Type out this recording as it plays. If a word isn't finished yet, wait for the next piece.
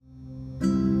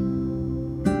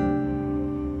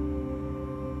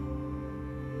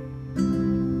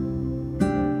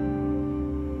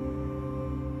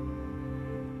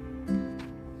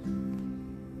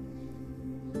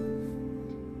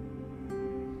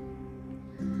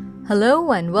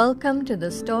Hello and welcome to the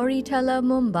Storyteller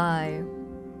Mumbai.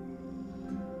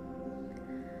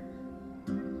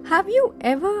 Have you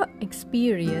ever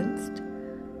experienced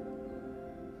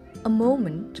a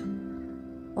moment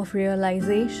of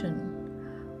realization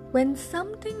when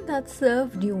something that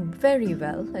served you very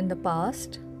well in the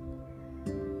past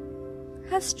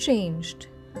has changed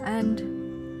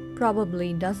and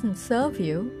probably doesn't serve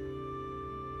you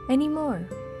anymore?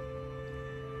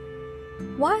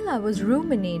 While I was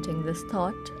ruminating this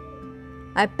thought,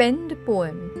 I penned a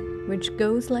poem which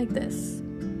goes like this.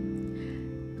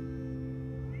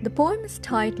 The poem is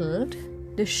titled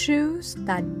 "The Shoes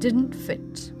That Didn't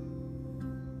Fit."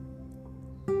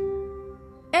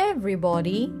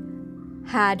 Everybody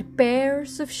had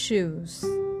pairs of shoes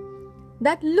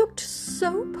that looked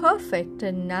so perfect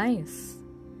and nice.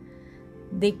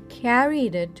 They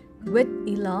carried it with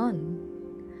elan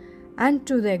and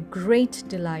to their great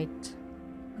delight.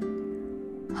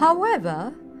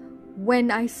 However, when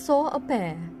I saw a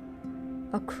pair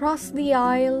across the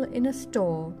aisle in a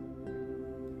store,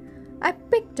 I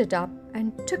picked it up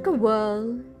and took a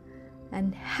whirl,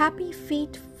 and happy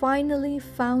feet finally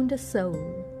found a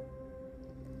sole.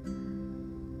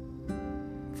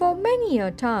 For many a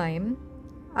time,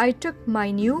 I took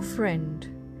my new friend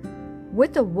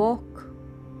with a walk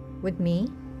with me,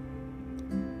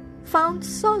 found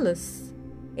solace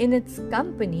in its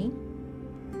company,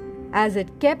 as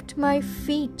it kept my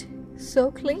feet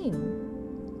so clean.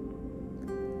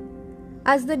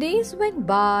 As the days went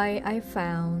by, I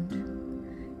found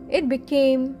it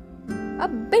became a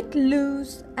bit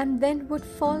loose and then would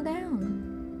fall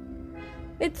down.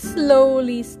 It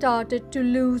slowly started to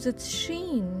lose its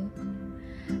sheen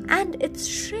and its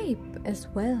shape as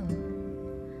well.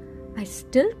 I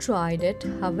still tried it,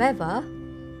 however,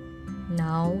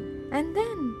 now and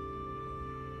then.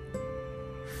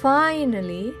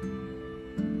 Finally,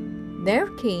 there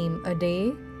came a day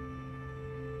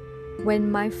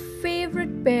when my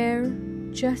favorite pair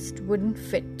just wouldn't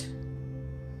fit.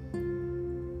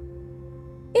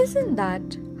 Isn't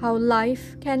that how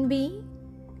life can be?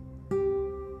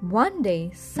 One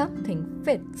day something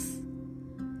fits,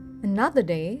 another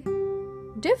day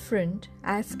different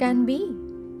as can be.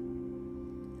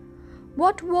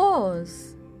 What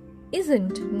was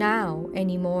isn't now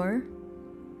anymore.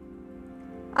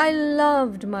 I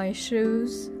loved my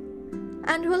shoes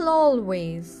and will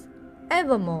always,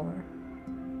 evermore.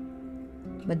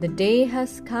 But the day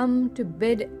has come to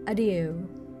bid adieu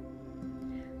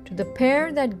to the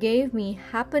pair that gave me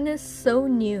happiness so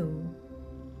new.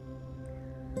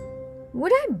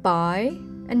 Would I buy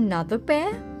another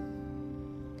pair?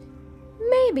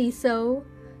 Maybe so,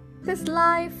 'cause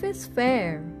life is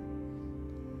fair.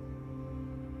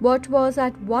 What was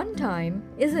at one time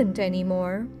isn't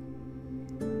anymore.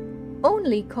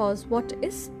 Only 'cause what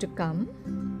is to come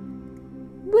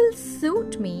will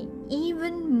suit me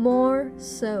even more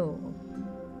so.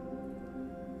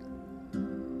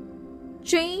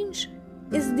 Change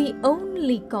is the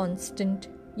only constant,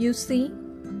 you see.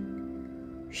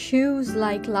 Shoes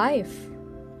like life,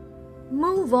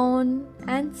 move on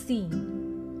and see.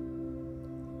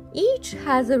 Each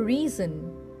has a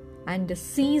reason and a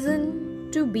season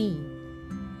to be.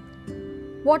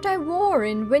 What I wore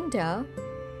in winter,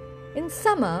 in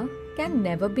summer can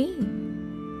never be.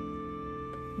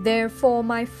 Therefore,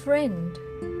 my friend,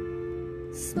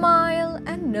 smile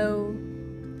and know,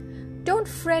 don't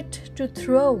fret to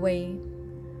throw away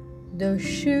those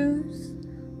shoes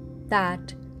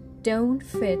that don't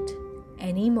fit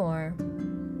anymore.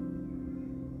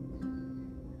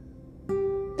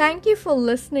 Thank you for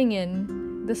listening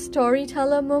in the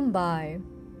Storyteller Mumbai.